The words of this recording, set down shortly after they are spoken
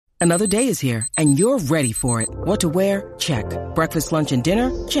Another day is here, and you're ready for it. What to wear? Check. Breakfast, lunch, and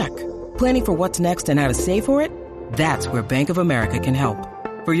dinner? Check. Planning for what's next and how to save for it? That's where Bank of America can help.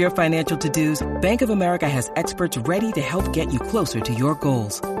 For your financial to-dos, Bank of America has experts ready to help get you closer to your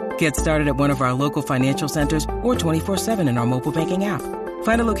goals. Get started at one of our local financial centers or 24/7 in our mobile banking app.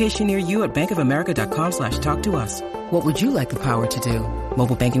 Find a location near you at bankofamerica.com/talktous. What would you like the power to do?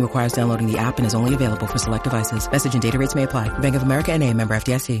 Mobile banking requires downloading the app and is only available for select devices. Message and data rates may apply. Bank of America N.A., member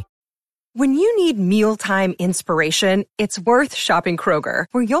FDIC. When you need mealtime inspiration, it's worth shopping Kroger,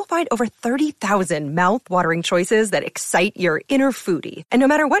 where you'll find over 30,000 mouth-watering choices that excite your inner foodie. And no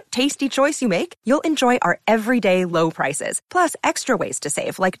matter what tasty choice you make, you'll enjoy our everyday low prices, plus extra ways to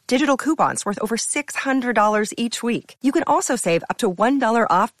save, like digital coupons worth over $600 each week. You can also save up to $1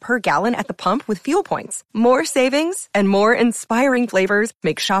 off per gallon at the pump with fuel points. More savings and more inspiring flavors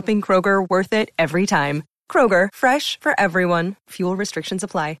make shopping Kroger worth it every time. Kroger, fresh for everyone. Fuel restrictions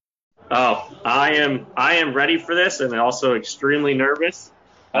apply. Oh, I am ready for this, and also extremely nervous.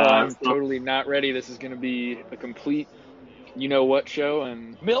 I'm totally not ready. This is going to be a complete you-know-what show.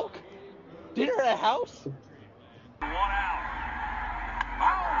 And milk? Dinner at a house? 1 out.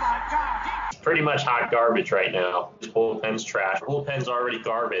 Oh, my God. It's pretty much hot garbage right now. This bullpen's trash. Bullpen's already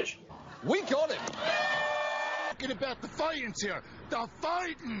garbage. We got him. Talking about the fightings here. The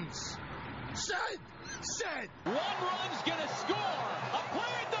fightings. Said. One run's going to score. A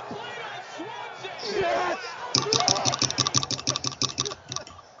play at the plate on Swanson. Yes.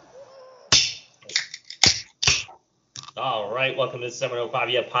 All right, welcome to the 705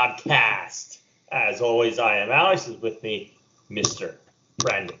 Yeah podcast. As always, I am Alex. Is with me, Mr.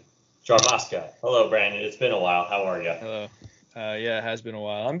 Brandon Jarmoska. Hello, Brandon. It's been a while. How are you? hello. Yeah, it has been a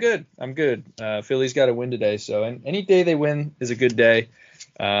while. I'm good. Philly's got to win today, so any day they win is a good day.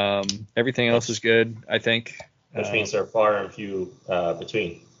 Everything else is good, I think. Which means they're far and few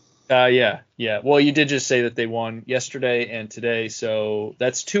between. Yeah. Well, you did just say that they won yesterday and today, so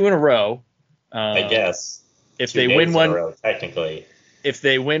that's 2 in a row. I guess. If they win one, row, technically. If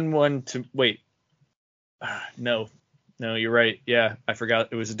they win one no, you're right. Yeah, I forgot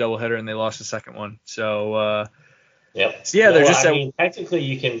it was a doubleheader and they lost the second one. So, yep. So yeah, technically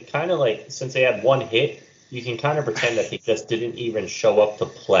you can kind of since they had one hit, you can kind of pretend that they just didn't even show up to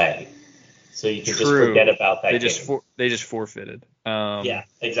play. So you can just forget about that game. They just forfeited. Yeah,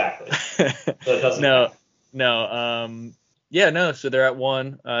 exactly. So it doesn't No. So they're at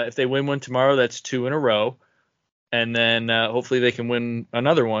 1. If they win one tomorrow, that's 2 in a row. And then hopefully they can win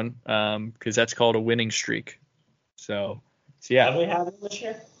another one because that's called a winning streak. So yeah. Have we had it this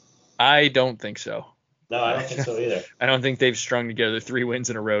year? I don't think so. No, I don't think so either. I don't think they've strung together 3 wins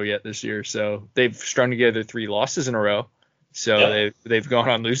in a row yet this year. So they've strung together 3 losses in a row. So they've gone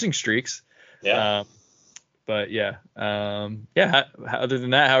on losing streaks. Yeah. But yeah. Other than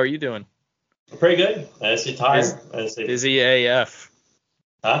that, how are you doing? Pretty good. I say tired. Busy AF.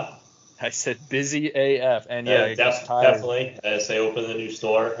 Huh? I said busy AF. And tired. Definitely. I say open the new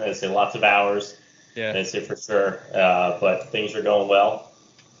store. I say lots of hours. Yeah. I say for sure. But things are going well.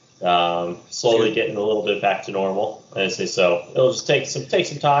 Slowly getting a little bit back to normal. I say so. It'll just take some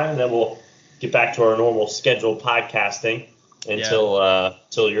time, and then we'll get back to our normal scheduled podcasting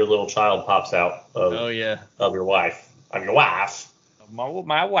until your little child pops out of your wife. I'm your wife.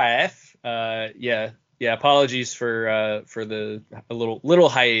 My wife. Apologies for the little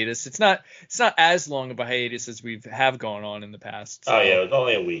hiatus. It's not as long of a hiatus as we've gone on in the past. So. Oh yeah, it was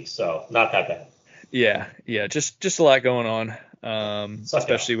only a week, so not that bad. Yeah, just a lot going on.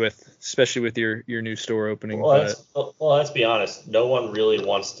 Especially with your new store opening. Well, let's be honest. No one really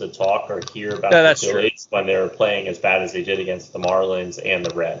wants to talk or hear about the Phillies when they're playing as bad as they did against the Marlins and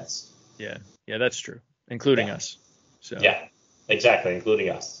the Reds. Yeah, that's true, including us. So yeah, exactly, including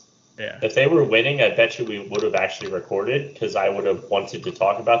us. Yeah. If they were winning, I bet you we would have actually recorded because I would have wanted to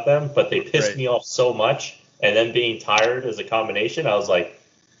talk about them. But they pissed me off so much, and then being tired as a combination, I was like,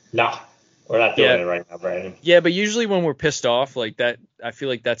 nah. We're not doing it right now, Brandon. Yeah, but usually when we're pissed off like that, I feel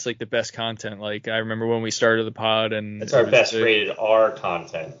like that's like the best content. Like I remember when we started the pod and it's our best rated R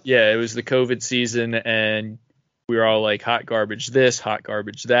content. Yeah, it was the COVID season and we were all like hot garbage this, hot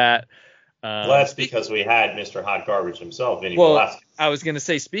garbage that. Well, that's because we had Mr. Hot Garbage himself, Vinny Velasquez. I was going to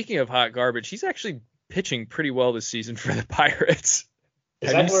say, speaking of hot garbage, he's actually pitching pretty well this season for the Pirates.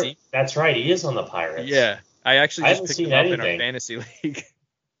 That's right. He is on the Pirates. Yeah, I actually just picked him up in our fantasy league.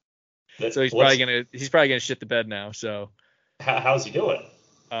 So he's probably gonna shit the bed now. So how's he doing?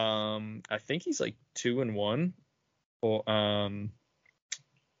 I think he's like 2-1. Well,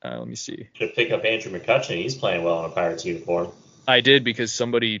 let me see. Should pick up Andrew McCutchen. He's playing well in a Pirates uniform. I did because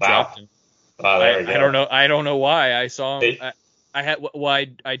somebody dropped him. Wow, there we go. I don't know why. I saw him.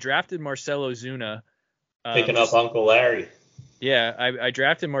 I drafted Marcell Ozuna. Picking up Uncle Larry. Yeah, I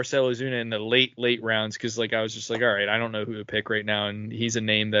drafted Marcell Ozuna in the late rounds because like I was just like, all right, I don't know who to pick right now, and he's a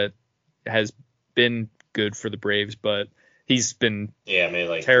name that has been good for the Braves, but he's been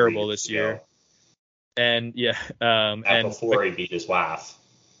like terrible this year. And before he beat his wife.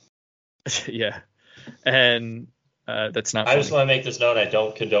 Yeah, and that's not. I just want to make this known. I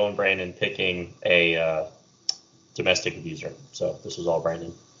don't condone Brandon picking a domestic abuser. So this was all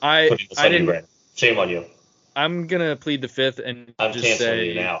Brandon. I didn't. Brandon. Shame on you. I'm gonna plead the fifth and I'm just canceling say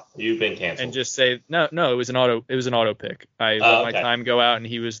you now. You've been canceled. And just say no. It was an auto pick. I let my time go out, and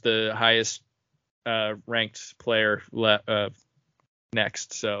he was the highest ranked player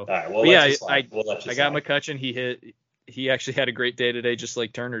next. So all right, we'll I got McCutchen. He actually had a great day today, just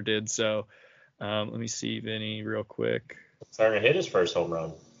like Turner did. So let me see Vinny real quick. Turner hit his first home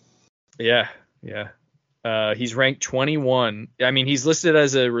run. Yeah. He's ranked 21. I mean, he's listed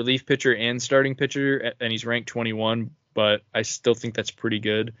as a relief pitcher and starting pitcher, and he's ranked 21, but I still think that's pretty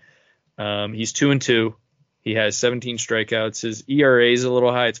good. He's 2-2. He has 17 strikeouts. His ERA is a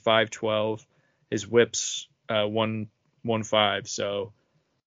little high. It's 5.12. His WHIP's 1.15. So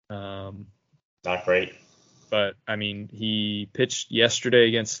not great. But I mean, he pitched yesterday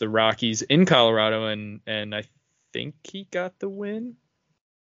against the Rockies in Colorado, and I think he got the win.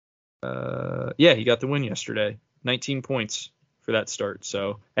 He got the win yesterday. 19 points for that start.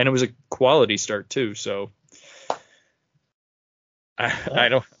 So, and it was a quality start too. So, I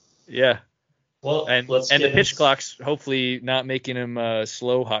don't. Yeah. Well, and the pitch clock's hopefully not making him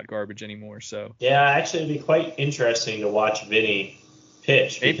slow hot garbage anymore. So. Yeah, actually, it'd be quite interesting to watch Vinny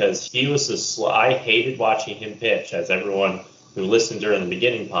pitch because he was I hated watching him pitch, as everyone who listened during the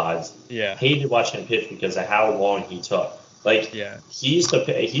beginning pods hated watching him pitch because of how long he took. He's a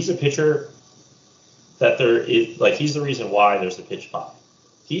pitcher that he's the reason why there's a pitch clock.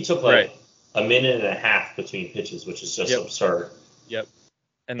 He took a minute and a half between pitches, which is just absurd. Yep.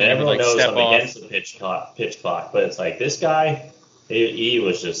 And then everyone knows I'm against the pitch clock, but it's like this guy, he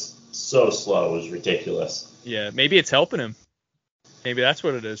was just so slow. It was ridiculous. Yeah, maybe it's helping him. Maybe that's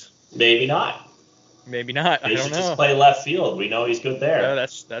what it is. Maybe not. I don't know. Just play left field. We know he's good there. Yeah,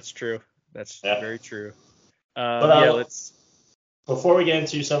 that's true. That's very true. Let's. Before we get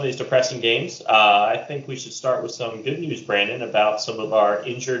into some of these depressing games, I think we should start with some good news, Brandon, about some of our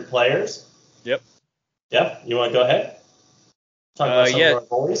injured players. Yep. Yep. You want to go ahead? Talk about some of our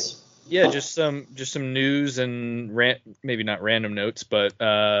boys. Yeah, just some news and maybe not random notes, but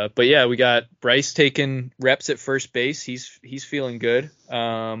yeah, we got Bryce taking reps at first base. He's feeling good.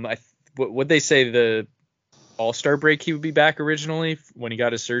 What'd they say, the All-Star break he would be back originally when he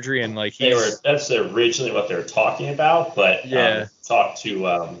got his surgery, and that's originally what they were talking about, but talked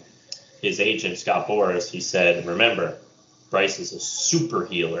to his agent Scott Boras. He said, remember, Bryce is a super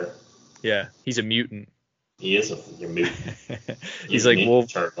healer. Yeah, he's a mutant. He is a mutant. He's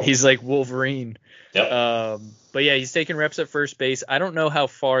like Wolverine. Yep. But yeah, he's taking reps at first base. I don't know how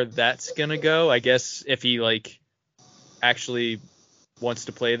far that's gonna go. I guess if he actually wants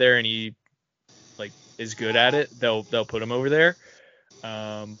to play there and he is good at it, they'll put him over there.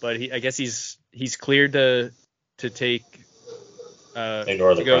 But I guess he's cleared to take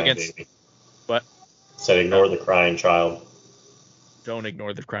ignore the crying baby. What? Said ignore the crying child. Don't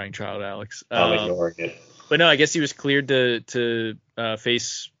ignore the crying child, Alex. I'm ignoring it. But no, I guess he was cleared to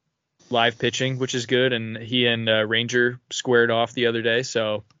face live pitching, which is good, and he and Ranger squared off the other day,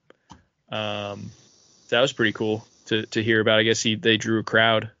 so that was pretty cool to hear about. I guess they drew a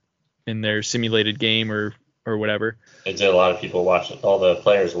crowd in their simulated game or whatever. It did a lot of people watching, all the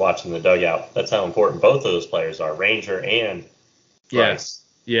players watching the dugout. That's how important both of those players are, Ranger and Bryce.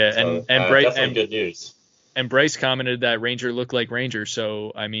 Yeah, so, and Bryce, definitely good news. And Bryce commented that Ranger looked like Ranger,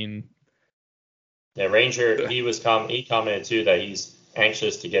 so I mean. Yeah, Ranger, he commented too that he's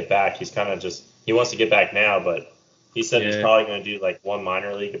anxious to get back. He's kind of he wants to get back now, but he said he's probably going to do one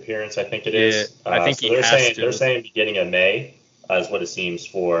minor league appearance, I think it is. I think they're saying beginning of May is what it seems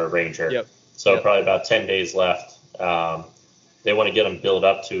for Ranger. Yep. So probably about 10 days left. They want to get him built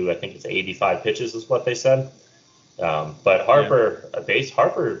up to, I think it's 85 pitches is what they said. But Harper,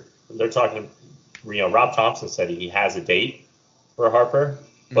 they're talking, Rob Thompson said he has a date for Harper,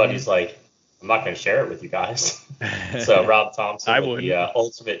 but he's like, I'm not going to share it with you guys. So Rob Thompson with the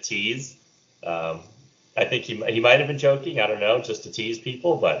ultimate tease. I think he might have been joking. I don't know, just to tease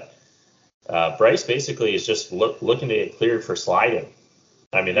people. But Bryce basically is just looking to get cleared for sliding.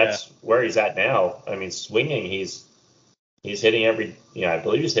 I mean, that's where he's at now. I mean, swinging, he's hitting I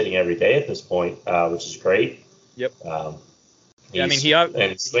believe he's hitting every day at this point, which is great. Yep. And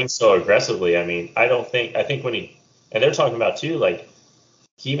he swings so aggressively. I mean, I think when he And they're talking about too, like,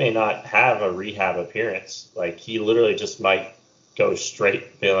 he may not have a rehab appearance. Like, he literally just might go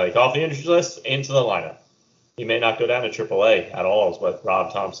straight, be like, off the injury list into the lineup. He may not go down to AAA at all, is what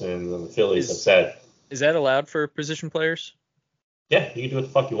Rob Thompson and the Phillies have said. Is that allowed for position players? Yeah, you can do what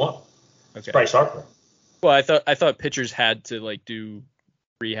the fuck you want. Okay. It's Bryce Harper. Well, I thought pitchers had to like do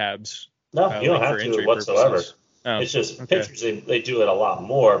rehabs. No, you don't like have for to injury whatsoever. purposes. Oh, It's just okay. pitchers, they do it a lot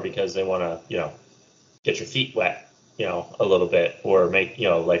more because they want to, get your feet wet, a little bit, or make,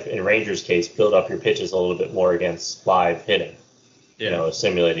 like in Rangers' case, build up your pitches a little bit more against live hitting. Yeah. A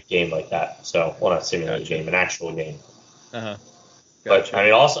simulated game like that. So, well, not simulated Gotcha. game, an actual game. Uh-huh. But I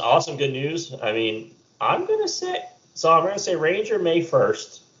mean, also awesome good news. I mean, I'm gonna say Ranger May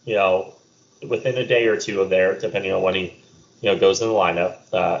 1st. Within a day or two of there, depending on when he, goes in the lineup.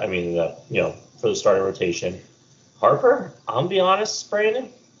 For the starting rotation. Harper, I'm gonna be honest, Brandon.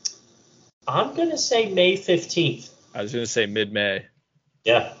 I'm gonna say May 15th. I was gonna say mid-May.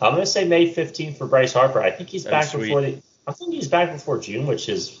 Yeah, I'm gonna say May 15th for Bryce Harper. I think he's That's back before he's back before June, which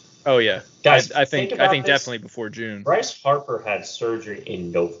is. Oh yeah, Guys, I think about this. definitely before June. Bryce Harper had surgery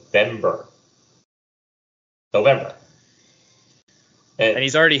in November. And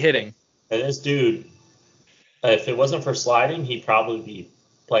he's already hitting. And this dude, if it wasn't for sliding, he'd probably be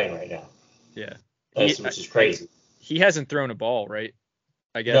playing right now. Yeah. Which is crazy. He hasn't thrown a ball, right?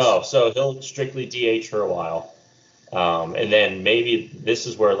 I guess. No, so he'll strictly DH for a while. And then maybe this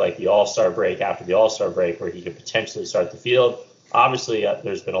is where, like, the All-Star break, after the All-Star break, where he could potentially start the field. Obviously,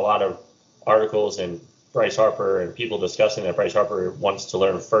 there's been a lot of articles and Bryce Harper and people discussing that Bryce Harper wants to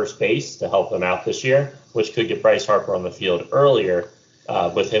learn first base to help them out this year, which could get Bryce Harper on the field earlier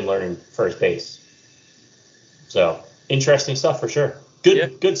with him learning first base. So, interesting stuff for sure.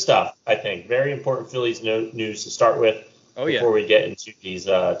 Good stuff, I think. Very important Phillies news to start with before we get into these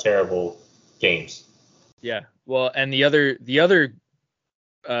terrible games. Yeah. Well, and the other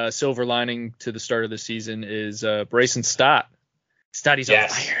silver lining to the start of the season is Bryson Stott. Stotty's on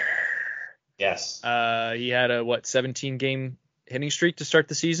fire. Yes. He had a 17-game hitting streak to start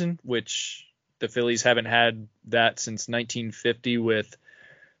the season, which the Phillies haven't had that since 1950 with,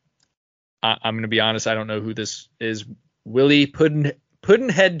 I'm going to be honest, I don't know who this is, Willie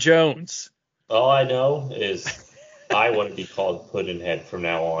Puddinhead Jones. All I know is I want to be called Puddinhead from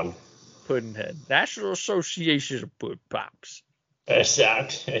now on. Puddinhead. National Association of Puddin Pops.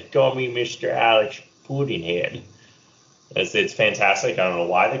 Call me Mr. Alex Puddinhead. It's fantastic. I don't know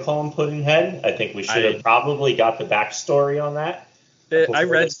why they call him Puddinhead. I think we should have probably got the backstory on that. I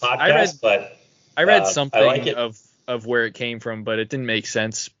read something like of where it came from, but it didn't make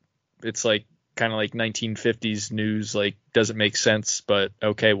sense. It's like kind of like 1950s news, like doesn't make sense, but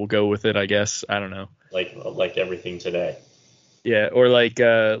okay, we'll go with it, I guess. I don't know. Like everything today. Yeah, or like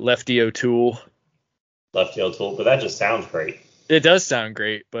Lefty O'Toole. Lefty O'Toole, but that just sounds great. It does sound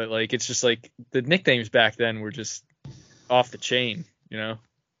great, but like it's just like the nicknames back then were just off the chain,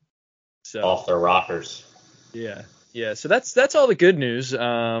 So off their rockers. Yeah. So that's all the good news.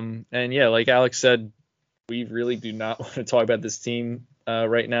 And yeah, like Alex said, we really do not want to talk about this team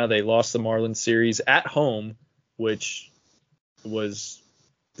right now. They lost the Marlins series at home, which was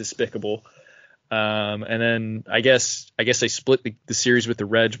despicable. And then I guess they split the series with the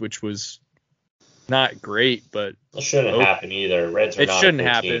Reds, which was not great, but it shouldn't happen either. Reds are it not shouldn't a good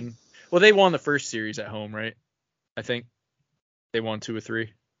happen. team. Well, they won the first series at home, right? I think they won 2 or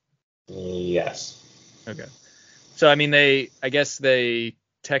 3. Yes. Okay. So I mean, I guess they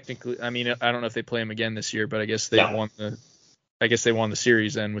technically, I mean, I don't know if they play them again this year, but I guess they won the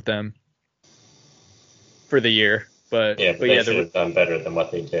series then with them for the year. But they should have done better than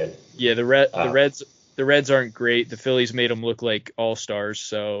what they did. Yeah, the Reds aren't great. The Phillies made them look like all-stars.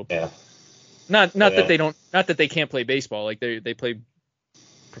 So yeah. Not that they can't play baseball. Like they play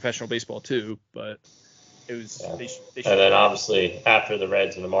professional baseball too, but it was they and then obviously after the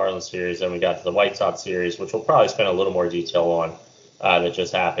Reds and the Marlins series, then we got to the White Sox series, which we'll probably spend a little more detail on. That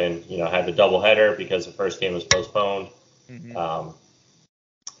just happened. Had the doubleheader because the first game was postponed. Mm-hmm.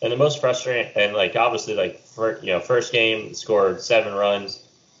 And the most frustrating, and obviously first game scored 7 runs,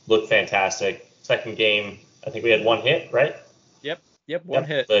 looked fantastic. Second game, I think we had 1 hit, right? Yep, one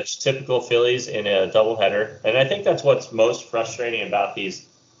hit. Which typical Phillies in a doubleheader, and I think that's what's most frustrating about these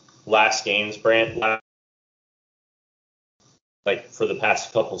last games, Brant. For the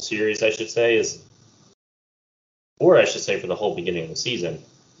past couple series, I should say, for the whole beginning of the season.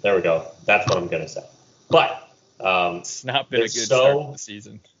 There we go. That's what I'm going to say. But it's not been a good start to the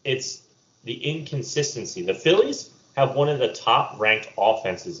season. It's the inconsistency. The Phillies have one of the top-ranked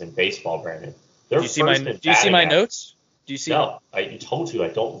offenses in baseball, Brandon. Do you see my notes? Do you see? No, I told you I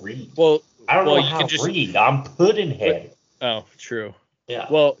don't read. Well, I don't Well, know you how can to just- read. I'm Puddinhead. Oh, true. Yeah.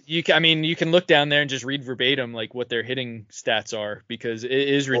 Well, you can look down there and just read verbatim like what their hitting stats are, because it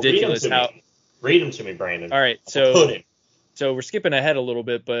is ridiculous how. Read them to me, Brandon. All right, So so we're skipping ahead a little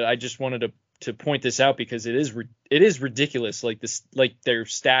bit, but I just wanted to point this out because it is ridiculous. Like this, like their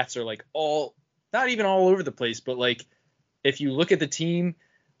stats are like not even all over the place, but like if you look at the team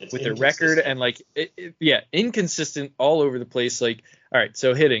with their record and like inconsistent all over the place. Like, all right,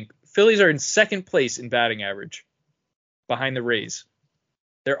 so hitting, Phillies are in second place in batting average behind the Rays.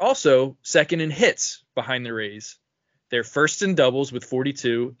 They're also second in hits behind the Rays. They're first in doubles with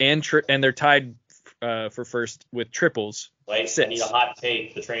 42, and they're tied for first with triples. Wait, 6. I need a hot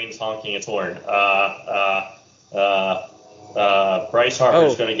take. The train's honking its horn. Bryce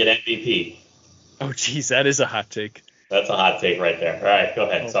Harper's going to get MVP. Oh, geez, that is a hot take. That's a hot take right there. All right, go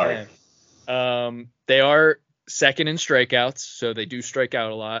ahead. Sorry. They are second in strikeouts, so they do strike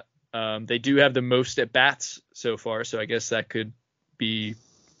out a lot. They do have the most at bats so far, so I guess that could be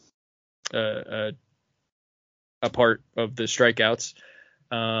a part of the strikeouts.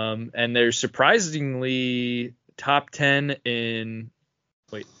 And they're surprisingly top 10 in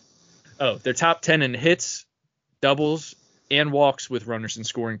they're top 10 in hits, doubles, and walks with runners in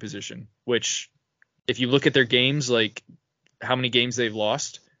scoring position, which if you look at their games, like how many games they've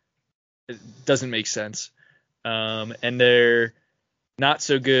lost, it doesn't make sense. And they're not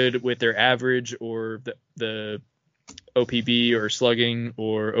so good with their average or the OPB or slugging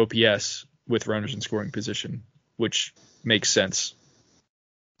or OPS with runners in scoring position, which makes sense.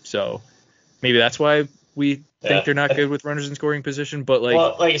 So maybe that's why we think they're not good with runners in scoring position. But like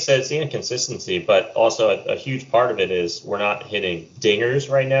I said, it's the inconsistency, but also a huge part of it is we're not hitting dingers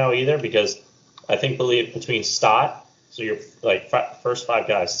right now either, because I think between Stott, so your first 5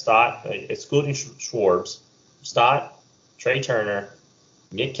 guys, Stott, excluding Schwartz, Stott, Trey Turner,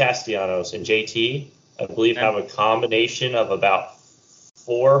 Nick Castellanos, and JT, I believe have a combination of about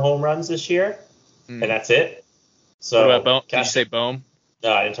 4 home runs this year, and that's it. So what about Bohm? Did you say Bohm?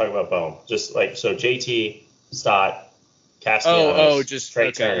 No, I didn't talk about Bohm. Just so JT, Stott, Castellanos,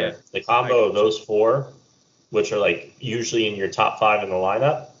 Trey Turner. Yeah. The combo of those 4, which are like usually in your top 5 in the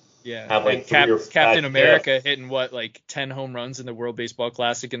lineup. Yeah, have like Captain America hitting 10 home runs in the World Baseball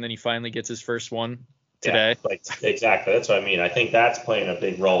Classic, and then he finally gets his first one today. Yeah, exactly. That's what I mean. I think that's playing a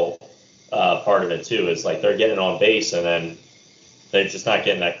big role. Part of it too is like they're getting on base and then they're just not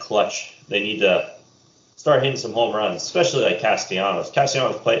getting that clutch. They need to start hitting some home runs, especially like Castellanos.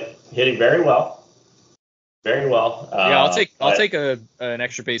 Castellanos hitting very well. Very well. I'll take an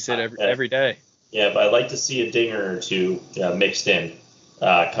extra base hit every day. Yeah, but I'd like to see a dinger or 2 mixed in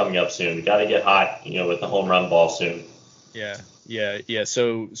coming up soon. We got to get hot, with the home run ball soon. Yeah.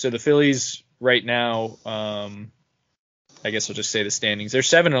 So the Phillies right now, I guess I'll just say the standings. They're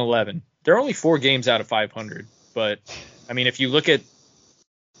 7-11. They're only 4 games out of 500. But I mean, if you look at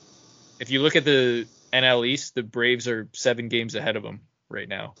the NL East, the Braves are 7 games ahead of them right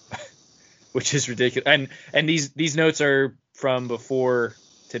now, which is ridiculous. And these notes are from before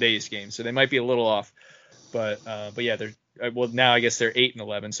today's game, so they might be a little off. But yeah, they're now I guess they're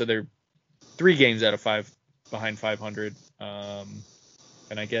 8-11, so they're 3 games out of 5 behind 500. And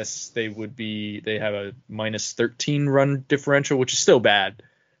I guess they have a minus 13 run differential, which is still bad.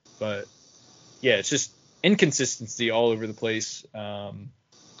 But yeah, it's just inconsistency all over the place.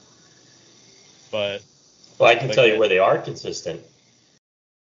 But I can tell you where they are consistent.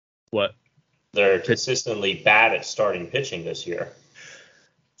 What? They're consistently bad at starting pitching this year.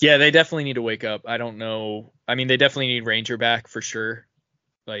 Yeah, they definitely need to wake up. I don't know. I mean, they definitely need Ranger back for sure.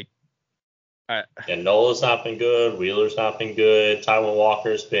 Nola's not been good. Wheeler's not been good. Taijuan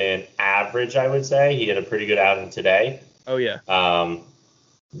Walker's been average, I would say. He had a pretty good outing today. Oh, yeah.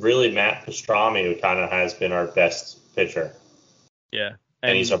 Really, Matt Pastrami, who kind of has been our best pitcher. Yeah.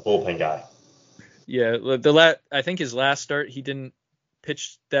 And he's our bullpen guy. Yeah. I think his last start, he didn't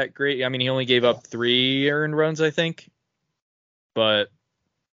pitch that great. I mean, he only gave up 3 earned runs, I think. But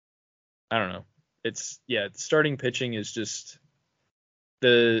I don't know. Starting pitching is just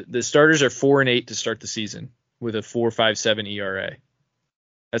the starters are 4-8 to start the season with a 4.57 ERA.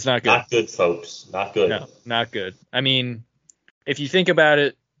 That's not good. Not good, folks. Not good. No, not good. I mean, if you think about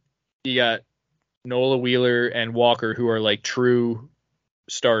it, you got Nola, Wheeler, and Walker, who are like true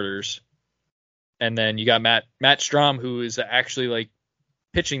starters, and then you got Matt Strom, who is actually like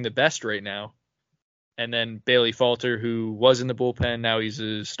pitching the best right now. And then Bailey Falter, who was in the bullpen, now he's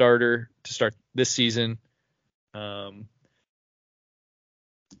a starter to start this season.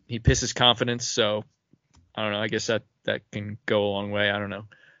 He pisses confidence, so I don't know. I guess that can go a long way. I don't know.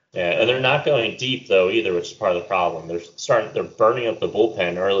 Yeah, and they're not going deep though either, which is part of the problem. They're burning up the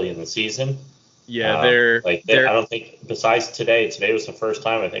bullpen early in the season. Yeah, I don't think besides today was the first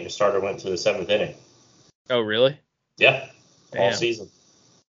time I think a starter went to the 7th inning. Oh, really? Yeah, all Damn. season.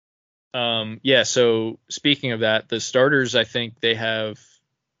 Yeah. So speaking of that, the starters, I think they have,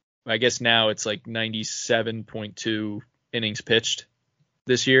 I guess now it's like 97.2 innings pitched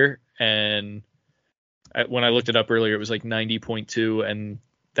this year, and when I looked it up earlier, it was like 90.2, and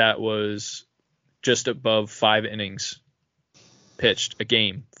that was just above 5 innings pitched a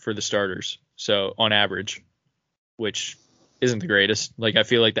game for the starters. So on average, which isn't the greatest. Like, I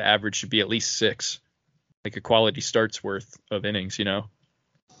feel like the average should be at least 6, like a quality start's worth of innings, you know?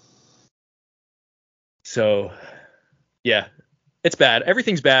 So yeah, it's bad.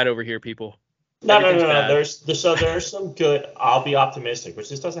 Everything's bad over here, people. No. Bad. There's some good. I'll be optimistic, which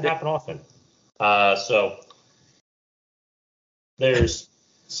just doesn't happen often. So there's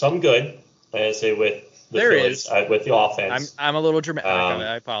some good, I say, with the Phillies, with the offense. I'm a little dramatic.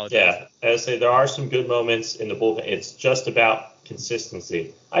 I apologize. Yeah, I say there are some good moments in the bullpen. It's just about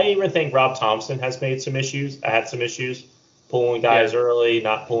consistency. I even think Rob Thompson has made some issues. I had some issues pulling guys early,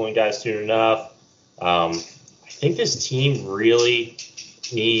 not pulling guys soon enough. I think this team really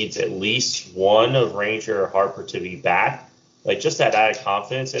needs at least one of Ranger or Harper to be back, like just that added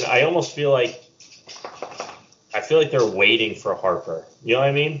confidence. And I almost feel like they're waiting for Harper. You know what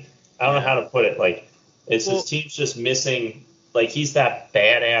I mean? I don't know how to put it. Like, this team's just missing. Like, he's that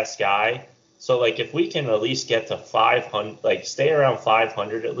badass guy. So like, if we can at least get to 500, like stay around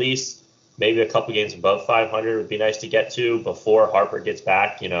 500 at least, maybe a couple games above 500 would be nice to get to before Harper gets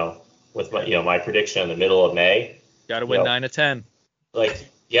back. You know, with my prediction in the middle of May. Got to win 9 of 10. Like,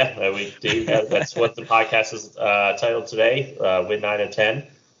 yeah, we do. That's what the podcast is titled today. Win 9 of 10.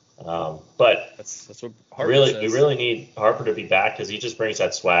 But that's what Harper says. We really need Harper to be back because he just brings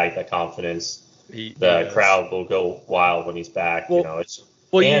that swag, that confidence. The crowd will go wild when he's back. Well,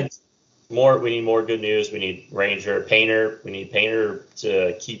 we need more good news. We need Painter. We need Painter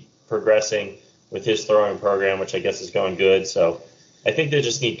to keep progressing with his throwing program, which I guess is going good. So I think they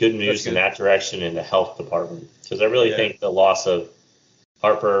just need good news in that direction in the health department, because I really think the loss of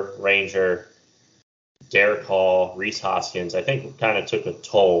Harper, Ranger, Derek Hall, Rhys Hoskins, I think kind of took a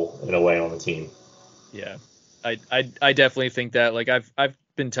toll in a way on the team. Yeah, I definitely think that. Like, I've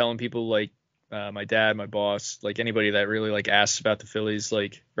been telling people, like, my dad, my boss, like anybody that really like asks about the Phillies,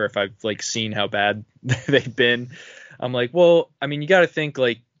 like, or if I've like seen how bad they've been, I'm like, well, I mean, you got to think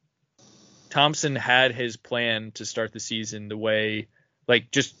like Thompson had his plan to start the season the way,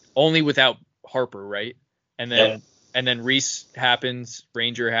 like, just only without Harper, right? And then Rhys happens,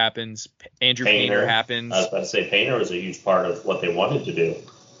 Ranger happens, Andrew Painter happens. I was about to say Painter was a huge part of what they wanted to do.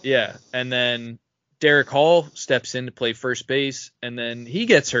 Yeah, and then Derek Hall steps in to play first base, and then he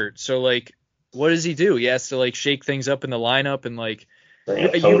gets hurt. So like, what does he do? He has to like shake things up in the lineup and like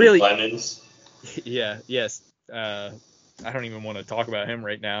you really Clemens. Yeah, yes. I don't even want to talk about him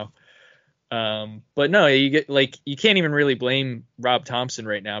right now. But no, you can't even really blame Rob Thompson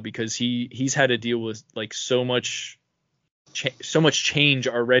right now, because he's had to deal with like so much change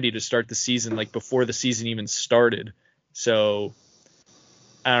already to start the season, like before the season even started. So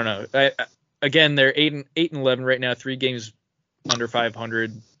I don't know. Again, they're 8-11 right now, 3 games under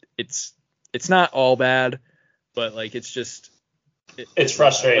 500. It's not all bad, but like it's just it's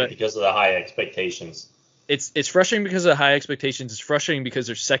frustrating because of the high expectations. It's frustrating because of the high expectations. It's frustrating because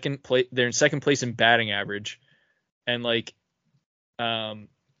they're in second place in batting average. And like,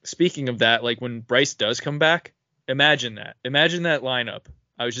 speaking of that, like when Bryce does come back, imagine that lineup.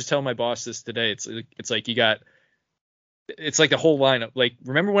 I was just telling my boss this today. It's like it's like the whole lineup. Like,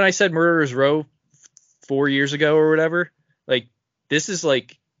 remember when I said Murderers Row 4 years ago or whatever? Like, this is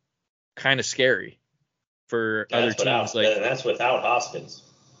like kind of scary for other teams. And that's without Hoskins.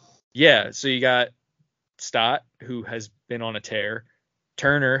 Yeah. So you got Stott, who has been on a tear,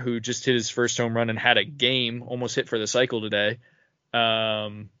 Turner, who just hit his first home run and had a game, almost hit for the cycle today,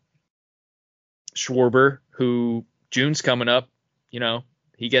 Schwarber, who June's coming up,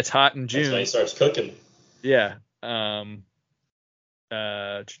 he gets hot in June. That's when he starts cooking. Yeah.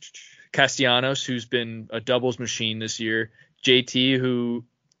 Castellanos, who's been a doubles machine this year, JT, who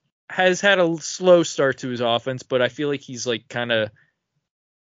has had a slow start to his offense, but I feel like he's like kind of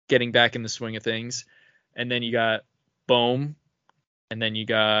getting back in the swing of things. And then you got Bohm, and then you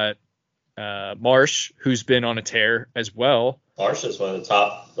got Marsh, who's been on a tear as well. Marsh is one of the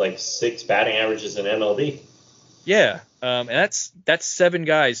top 6 batting averages in MLB. Yeah, and that's 7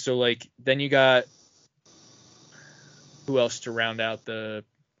 guys. So like, then you got who else to round out who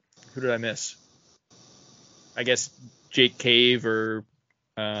did I miss? I guess Jake Cave or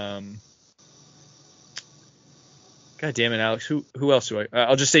God damn it, Alex. Who else do I?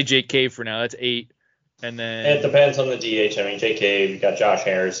 I'll just say Jake Cave for now. That's 8. And then It depends on the DH. I mean, JK, you got Josh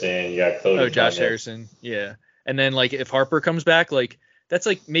Harrison, you got Cody. Josh Harrison, yeah. And then like if Harper comes back, like that's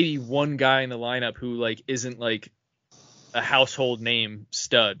like maybe one guy in the lineup who like isn't like a household name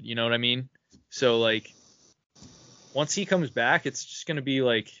stud. You know what I mean? So like once he comes back, it's just gonna be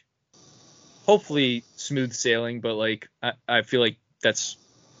like hopefully smooth sailing. But like I feel like that's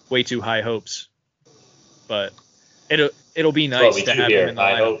way too high hopes. But it'll be nice to have him in the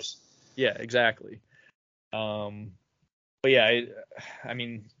lineup. Hopes. Yeah, exactly. But yeah, I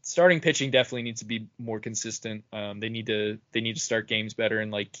mean, starting pitching definitely needs to be more consistent. They need to start games better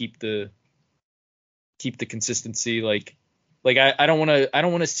and like keep the consistency. Like I don't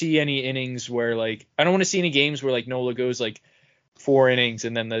want to see any innings where like I don't want to see any games where like Nola goes like 4 innings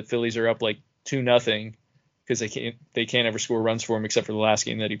and then the Phillies are up like 2-0 because they can't ever score runs for him except for the last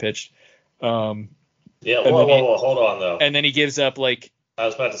game that he pitched. Yeah, whoa, hold on though. And then he gives up like I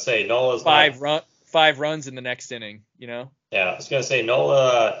was about to say Nola's 5 runs in the next inning, you know? Yeah, I was going to say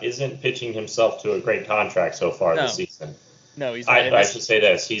Nola isn't pitching himself to a great contract so far this season. No, he's not. I should say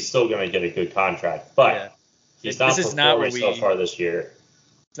this. He's still going to get a good contract, but he's not performing so far this year.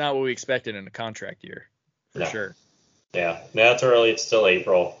 It's not what we expected in a contract year, for sure. Yeah, now it's early. It's still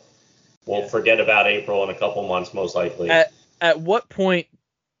April. We'll forget about April in a couple months, most likely. At what point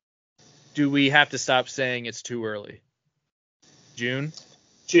do we have to stop saying it's too early? June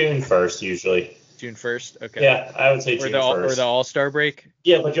 1st, usually. June 1st? Okay. Yeah, I would say June 1st. Or the All-Star break?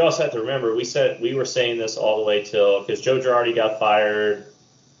 Yeah, but you also have to remember, we were saying this all the way till, because Joe Girardi got fired.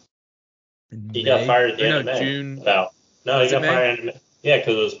 He got fired at the end of May. June. He got fired in May. Yeah,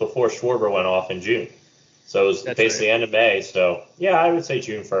 because it was before Schwarber went off in June. So it was basically the end of May. So, yeah, I would say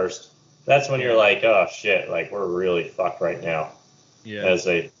June 1st. That's when you're like, oh, shit, like, we're really fucked right now. Yeah. As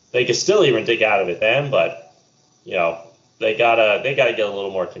they could still even dig out of it then, but, you know, they gotta get a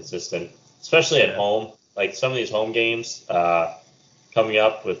little more consistent, especially at home. Like some of these home games coming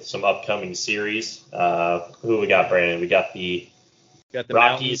up with some upcoming series. Who we got, Brandon? We got the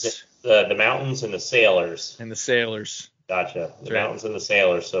Rockies, the Mountains, and the Sailors. Gotcha. The Mountains and the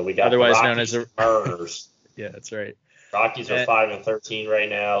Sailors. So we got otherwise the known as the Mariners. Yeah, that's right. Rockies are 5-13 right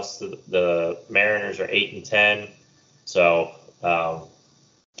now. So the Mariners are 8-10. So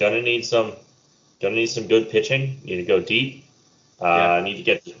gonna need some good pitching. Need to go deep. Need to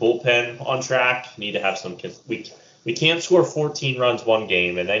get the bullpen on track. Need to have some. We can't score 14 runs one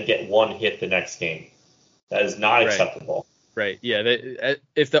game and then get 1 hit the next game. That is not acceptable. Right. Yeah.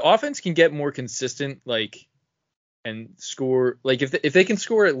 If the offense can get more consistent, like, and score, like if they can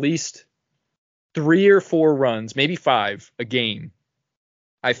score at least 3 or 4 runs, maybe 5 a game,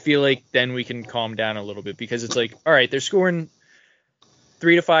 I feel like then we can calm down a little bit because it's like, all right, they're scoring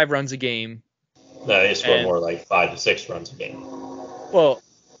 3 to 5 runs a game. No, they score more like 5 to 6 runs a game. Well,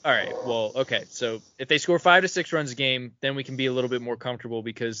 all right. Well, okay. So if they score 5 to 6 runs a game, then we can be a little bit more comfortable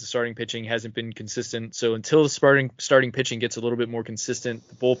because the starting pitching hasn't been consistent. So until the starting pitching gets a little bit more consistent,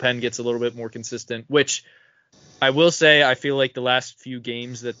 the bullpen gets a little bit more consistent, which I will say I feel like the last few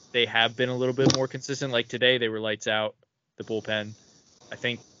games that they have been a little bit more consistent. Like today, they were lights out, the bullpen. I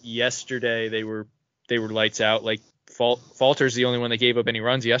think yesterday they were lights out. Like Falter's the only one that gave up any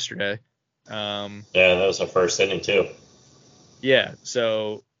runs yesterday. Yeah, that was the first inning too. Yeah,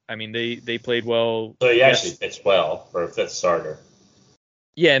 so I mean they played well. So he actually pitched well for a 5th starter.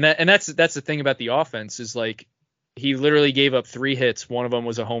 Yeah, and that's the thing about the offense is like he literally gave up 3 hits. One of them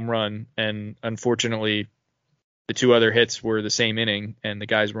was a home run, and unfortunately the 2 other hits were the same inning, and the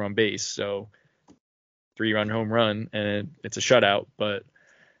guys were on base. So 3-run home run, and it's a shutout. But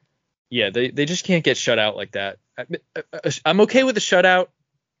yeah, they just can't get shut out like that. I'm okay with a shutout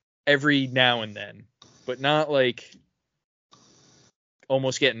every now and then, but not like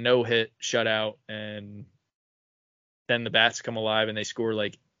almost getting no hit shutout and then the bats come alive and they score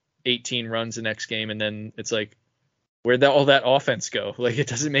like 18 runs the next game, and then it's like where'd all that offense go? Like it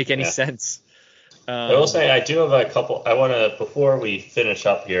doesn't make any sense. I will say I do have a couple. I want to, before we finish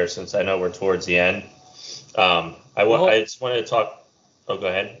up here, since I know we're towards the end, I just wanted to talk. Oh, go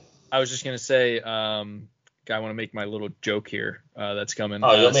ahead. I was just gonna say, I want to make my little joke here that's coming.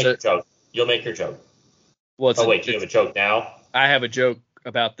 Oh, you'll make your joke. You'll make your joke. Well, do you have a joke now? I have a joke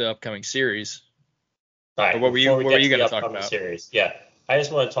about the upcoming series. All right. Or what were you going to talk about? Series. Yeah, I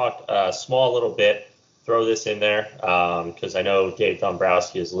just want to talk a small little bit. Throw this in there because I know Dave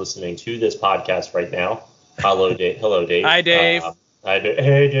Dombrowski is listening to this podcast right now. Hello, Dave. Hello, Dave. Hi, Dave. Hey,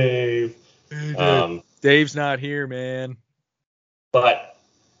 Dave. Hey, Dave. Dave's not here, man. But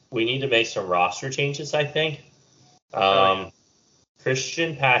we need to make some roster changes, I think.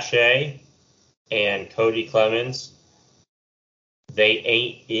 Christian Pache and Cody Clemens, they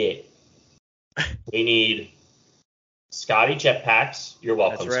ain't it. We need Scotty Jetpacks. You're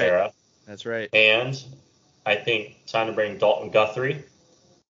welcome, That's right. Sarah. That's right. And I think time to bring Dalton Guthrie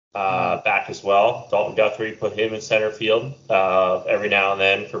back as well. Dalton Guthrie, put him in center field every now and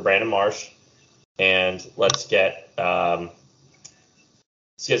then for Brandon Marsh. And let's get Scotty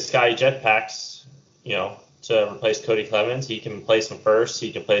Jetpacks, to replace Cody Clemens. He can play some first.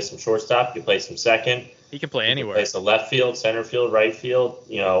 He can play some shortstop. He can play some second. He can play anywhere. He can play some left field, center field, right field.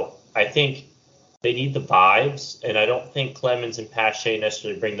 I think they need the vibes, and I don't think Clemens and Pache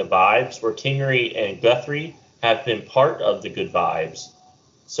necessarily bring the vibes, where Kingery and Guthrie have been part of the good vibes.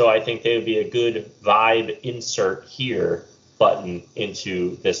 So I think they would be a good vibe insert here button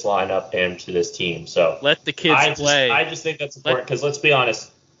into this lineup and to this team. So let the kids play. I just think that's important because let's be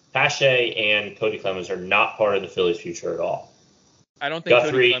honest, Pache and Cody Clemens are not part of the Phillies' future at all. I don't think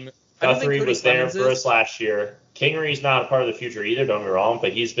Guthrie was there for us last year. Kingery's not a part of the future either, don't get me wrong,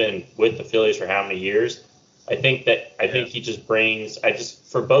 but he's been with the Phillies for how many years? I think he just brings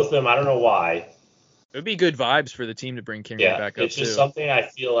for both of them, I don't know why. It would be good vibes for the team to bring Kingery back up too. It's just something I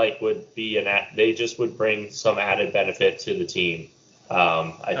feel like would be they just would bring some added benefit to the team.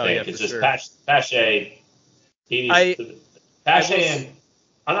 I think it's just sure. Pache.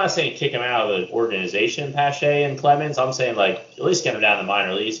 I'm not saying kick him out of the organization, Pache and Clemens. I'm saying at least get him down to the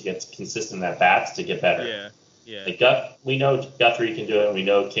minor leagues to get consistent at bats to get better. Yeah. We know Guthrie can do it, and we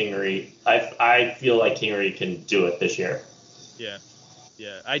know Kingery. I feel like Kingery can do it this year. Yeah.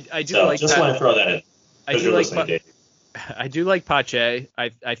 I do so like. Just want to throw that in. I do like Pache.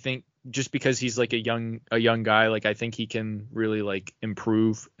 I think just because he's like a young guy, I think he can really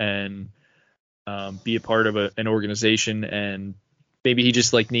improve and be a part of an organization, and maybe he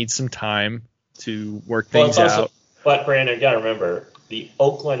just needs some time to work things out. But Brandon, you got to remember, the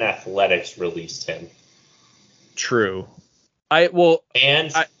Oakland Athletics released him. True. I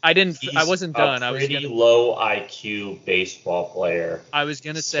wasn't done. I was pretty low IQ baseball player. I was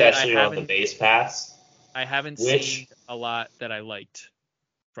gonna say, especially on the base paths. I haven't seen a lot that I liked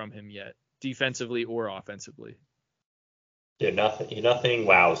from him yet, defensively or offensively. Yeah, nothing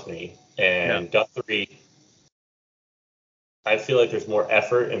wows me. And Guthrie, I feel like there's more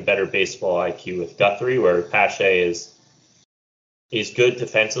effort and better baseball IQ with Guthrie, where Pache he's good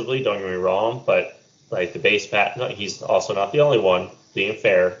defensively, don't get me wrong, but the base path, he's also not the only one, being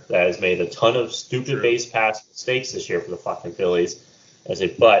fair, that has made a ton of stupid base pass mistakes this year for the fucking Phillies.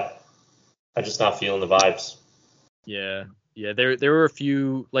 But I'm just not feeling the vibes. Yeah. There were a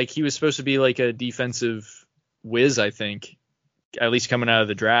few, he was supposed to be a defensive whiz, I think, at least coming out of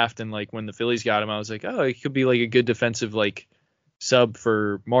the draft. And when the Phillies got him, I was like, oh, he could be a good defensive sub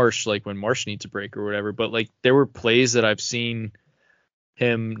for Marsh, when Marsh needs a break or whatever. But there were plays that I've seen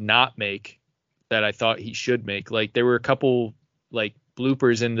him not make that I thought he should make. There were a couple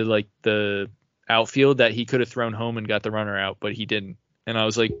bloopers into the outfield that he could have thrown home and got the runner out, but he didn't. And I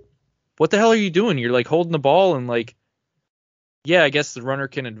was like, what the hell are you doing? You're holding the ball and I guess the runner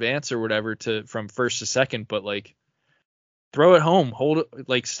can advance or whatever from first to second, but throw it home, hold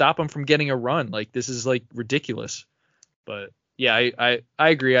it, stop him from getting a run. This is ridiculous. But yeah, I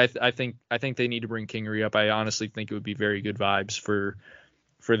agree. I think they need to bring Kingery up. I honestly think it would be very good vibes for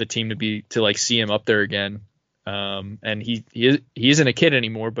the team to see him up there again. And he isn't a kid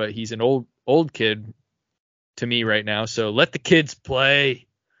anymore, but he's an old kid to me right now. So let the kids play.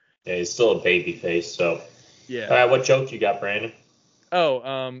 Yeah, he's still a baby face. So yeah. All right, what joke you got, Brandon? So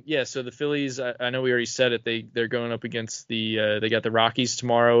the Phillies, I know we already said it. They're going up against they got the Rockies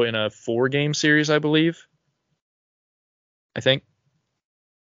tomorrow in a 4-game series, I believe. I think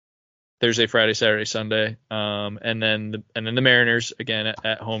Thursday, Friday, Saturday, Sunday. And then the Mariners again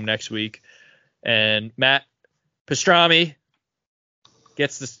at home next week. And Matt Pastrami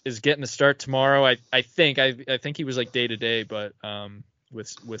is getting the start tomorrow. I think he was like day to day, but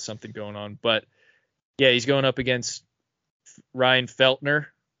with something going on. But yeah, he's going up against Ryan Feltner.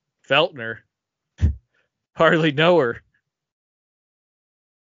 Hardly know her.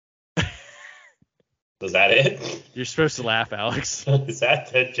 Was that it? You're supposed to laugh, Alex. Is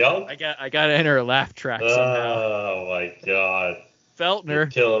that the joke? I got to enter a laugh track somehow. Oh my god.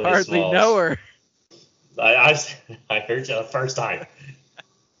 Feltner. Hardly know her. I heard you the first time.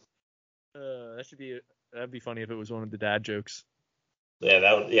 That'd be funny if it was one of the dad jokes. Yeah,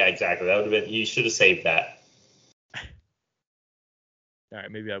 exactly. That would have been. You should have saved that. All right,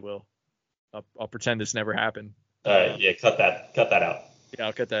 maybe I will. I'll pretend this never happened. All right, yeah, cut that out. Yeah,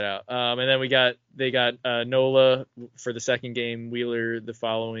 I'll cut that out. And then they got Nola for the second game, Wheeler to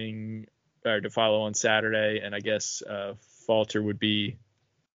follow on Saturday, and I guess falter would be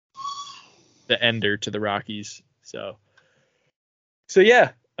the ender to the Rockies. So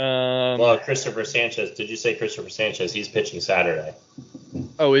yeah. Well, Christopher Sanchez. Did you say Christopher Sanchez? He's pitching Saturday.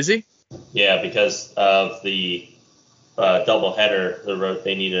 Oh, is he? Yeah, because of the doubleheader,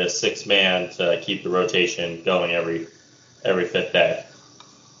 they needed a 6-man to keep the rotation going every fifth day.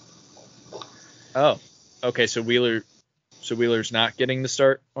 Oh, okay. So Wheeler's not getting the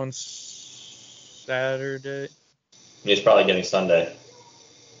start on Saturday. He's probably getting Sunday.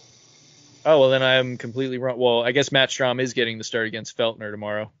 Oh, well, then I'm completely wrong. Well, I guess Matt Strahm is getting the start against Feltner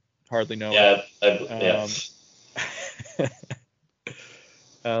tomorrow. Hardly know. Yeah.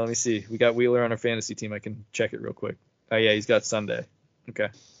 Let me see. We got Wheeler on our fantasy team. I can check it real quick. Oh, yeah, he's got Sunday. Okay.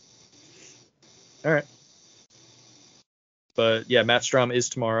 All right. But, yeah, Matt Strahm is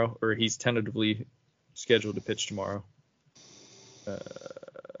tomorrow, or he's tentatively scheduled to pitch tomorrow.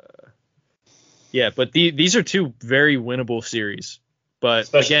 Yeah, but these are two very winnable series. But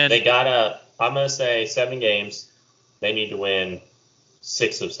especially again, they gotta. I'm gonna say 7 games. They need to win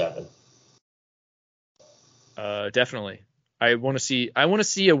 6 of 7. Definitely. I want to see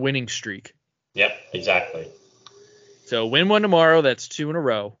a winning streak. Yep, exactly. So win one tomorrow. That's 2 in a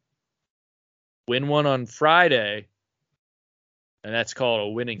row. Win one on Friday, and that's called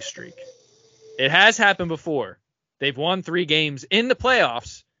a winning streak. It has happened before. They've won 3 games in the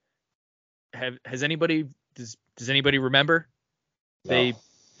playoffs. Does anybody remember? No.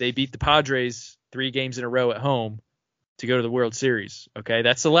 They beat the Padres 3 games in a row at home to go to the World Series. Okay,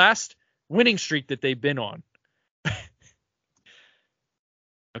 that's the last winning streak that they've been on.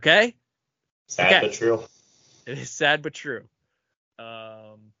 Okay? Sad but true. It is sad but true.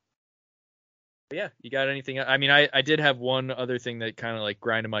 But yeah, you got anything? I mean, I did have one other thing that kind of like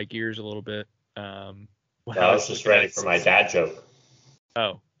grinded my gears a little bit. I was just ready for my dad joke.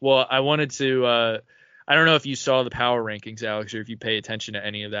 Oh, well, I wanted to. I don't know if you saw the power rankings, Alex, or if you pay attention to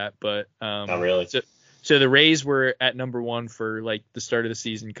any of that, but not really. So the Rays were at number 1 for like the start of the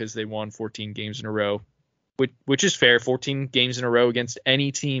season because they won 14 games in a row, which is fair. 14 games in a row against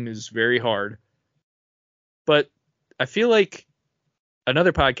any team is very hard. But I feel like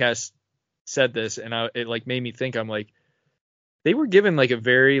another podcast said this, and it like made me think. I'm like, they were given like a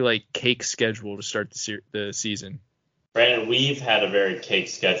very like cake schedule to start the season. Brandon, we've had a very cake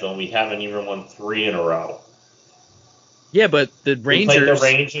schedule, and we haven't even won 3 in a row. Yeah, but the Rangers.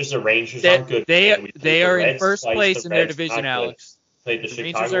 The Rangers aren't good. They are in first place in their division, Alex. Played the Chicago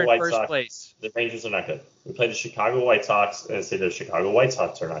Rangers are in White first Sox. place. The Rangers are not good. We played the Chicago White Sox, and I say the Chicago White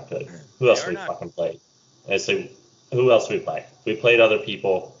Sox are not good. Who else we fucking played? And I say, who else we play? We played other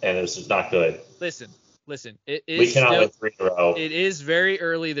people, and this is not good. Listen. It is we cannot win 3 in a row. It is very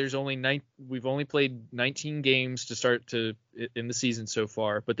early. There's only we've only played 19 games to start in the season so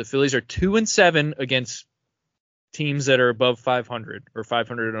far. But the Phillies are 2-7 against teams that are above 500 or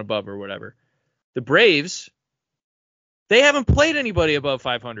 500 and above or whatever. The Braves, they haven't played anybody above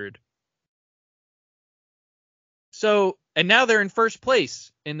 500. So, and now they're in first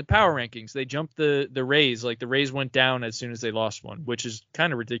place in the power rankings. They jumped the Rays. Like the Rays went down as soon as they lost one, which is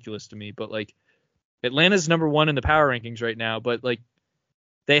kind of ridiculous to me. But like Atlanta's number 1 in the power rankings right now, but like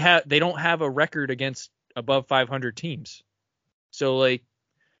they don't have a record against above 500 teams. So like,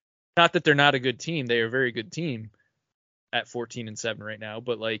 not that they're not a good team. They are a very good team at 14-7 right now,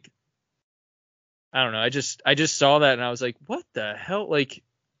 but like, I don't know. I just saw that and I was like, what the hell? Like,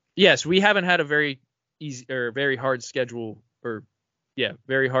 yes, we haven't had a very easy or very hard schedule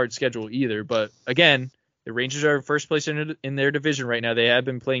very hard schedule either. But again, the Rangers are first place in their division right now. They have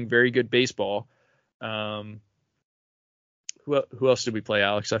been playing very good baseball. Who else did we play,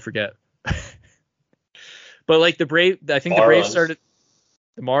 Alex? I forget. But like the Braves started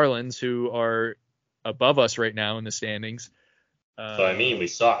the Marlins, who are above us right now in the standings. So I mean, we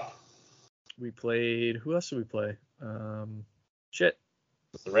suck. We played. Who else did we play? Shit.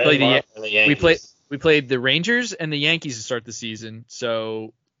 We played the Rangers and the Yankees to start the season.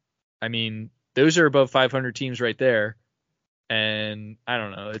 So, I mean, those are above 500 teams right there. And I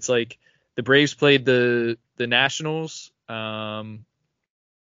don't know. It's like the Braves played the Nationals.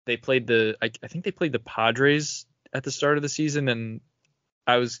 They played I think they played the Padres at the start of the season, and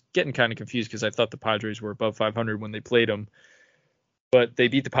I was getting kind of confused because I thought the Padres were above 500 when they played them. But they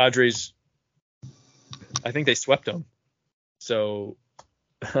beat the Padres. I think they swept them. So,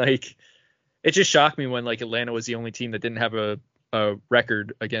 like, it just shocked me when, like, Atlanta was the only team that didn't have a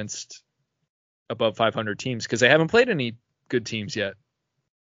record against above 500 teams because they haven't played any good teams yet.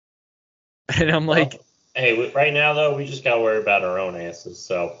 And I'm like... Hey, right now, though, we just got to worry about our own asses,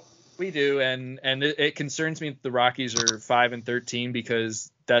 so... We do, and it concerns me that the Rockies are 5-13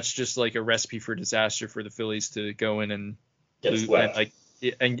 because that's just like a recipe for disaster for the Phillies to go in and Get swept.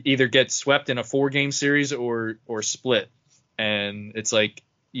 And either get swept in a 4-game series or split. And it's like,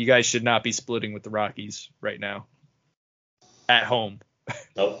 you guys should not be splitting with the Rockies right now at home.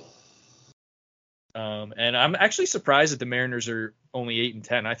 Nope. And I'm actually surprised that the Mariners are only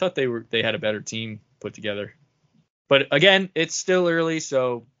 8-10. I thought they had a better team put together. But again, it's still early,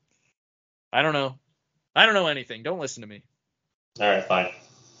 so I don't know. I don't know anything. Don't listen to me. All right, fine.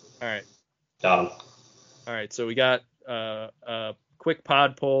 All right. Got him. All right, so we got a quick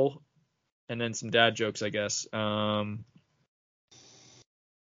pod poll and then some dad jokes, I guess.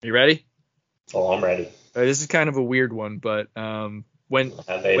 You ready? Oh, I'm ready. This is kind of a weird one, but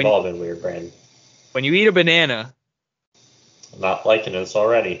They've all been weird, Brandon. When you eat a banana, I'm not liking this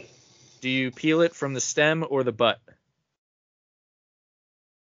already. do you peel it from the stem or the butt?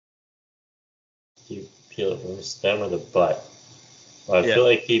 You peel it from the stem or the butt? Well, I Yeah. feel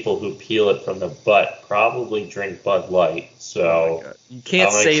like people who peel it from the butt probably drink Bud Light. Oh So my God. You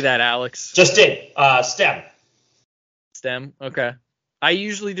can't say that, Alex. just did. Stem. Stem. Okay. I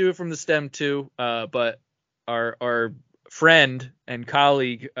usually do it from the stem too, but our friend and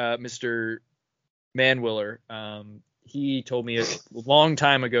colleague, Mr. Manwiller, he told me a long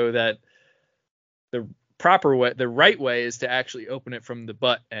time ago that the proper way, the right way, is to actually open it from the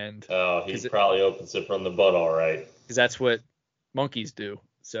butt end. Oh, he probably opens it from the butt, all right. Because that's what monkeys do.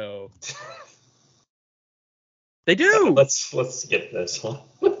 So they do. Let's skip this one.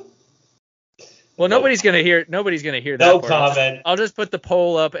 Well, nobody's gonna hear that. No part. comment. I'll just put the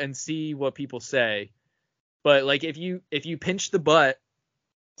poll up and see what people say. But like, if you pinch the butt,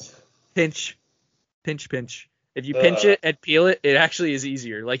 pinch. If you pinch it and peel it, it actually is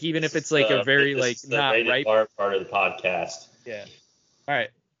easier. Like, even if it's like a very this like is the not rated ripe R part of the podcast. Yeah. All right.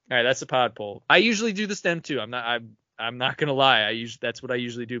 That's the pod poll. I usually do the stem too. I'm not gonna lie. That's what I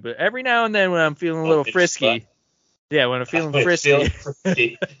usually do. But every now and then when I'm feeling a little frisky. Yeah, when I'm feeling frisky. You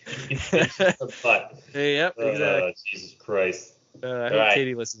pinch the butt. Yep, exactly. Jesus Christ. I hope right.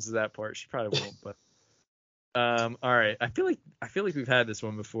 Katie listens to that part. She probably won't, but all right. I feel like we've had this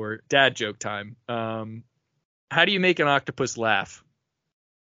one before. Dad joke time. How do you make an octopus laugh?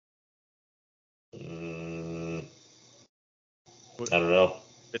 I don't know.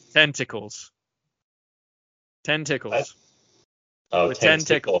 With tentacles. Tentacles. Oh, With 10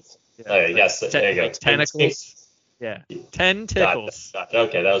 tickles. Yeah. Oh, yes, there you go. Like tentacles. Yeah. 10 tickles. Gotcha.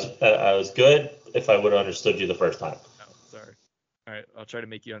 Okay, that was good if I would have understood you the first time. Oh, sorry. All right, I'll try to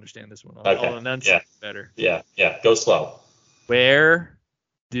make you understand this one. Okay. I'll enunciate better. Yeah. Go slow. Where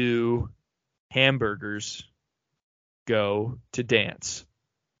do hamburgers go to dance?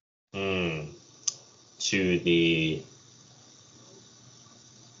 To the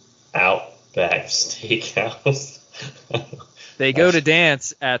Outback Steakhouse. They go to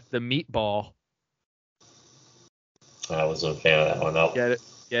dance at the meatball. I wasn't a fan of that one. No. Get it?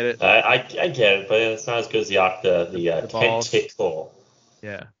 I get it, but it's not as good as the balls. tentacle.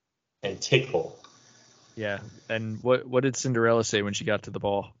 Yeah. Tentacle. Yeah. And what did Cinderella say when she got to the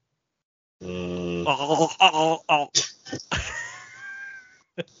ball? Oh.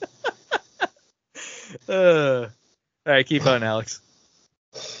 All right, keep on, Alex.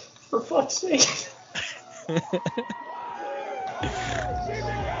 For fuck's sake.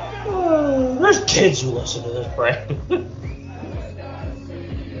 There's kids who listen to this, Brad.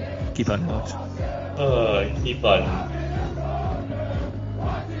 Keep on, Alex. Keep on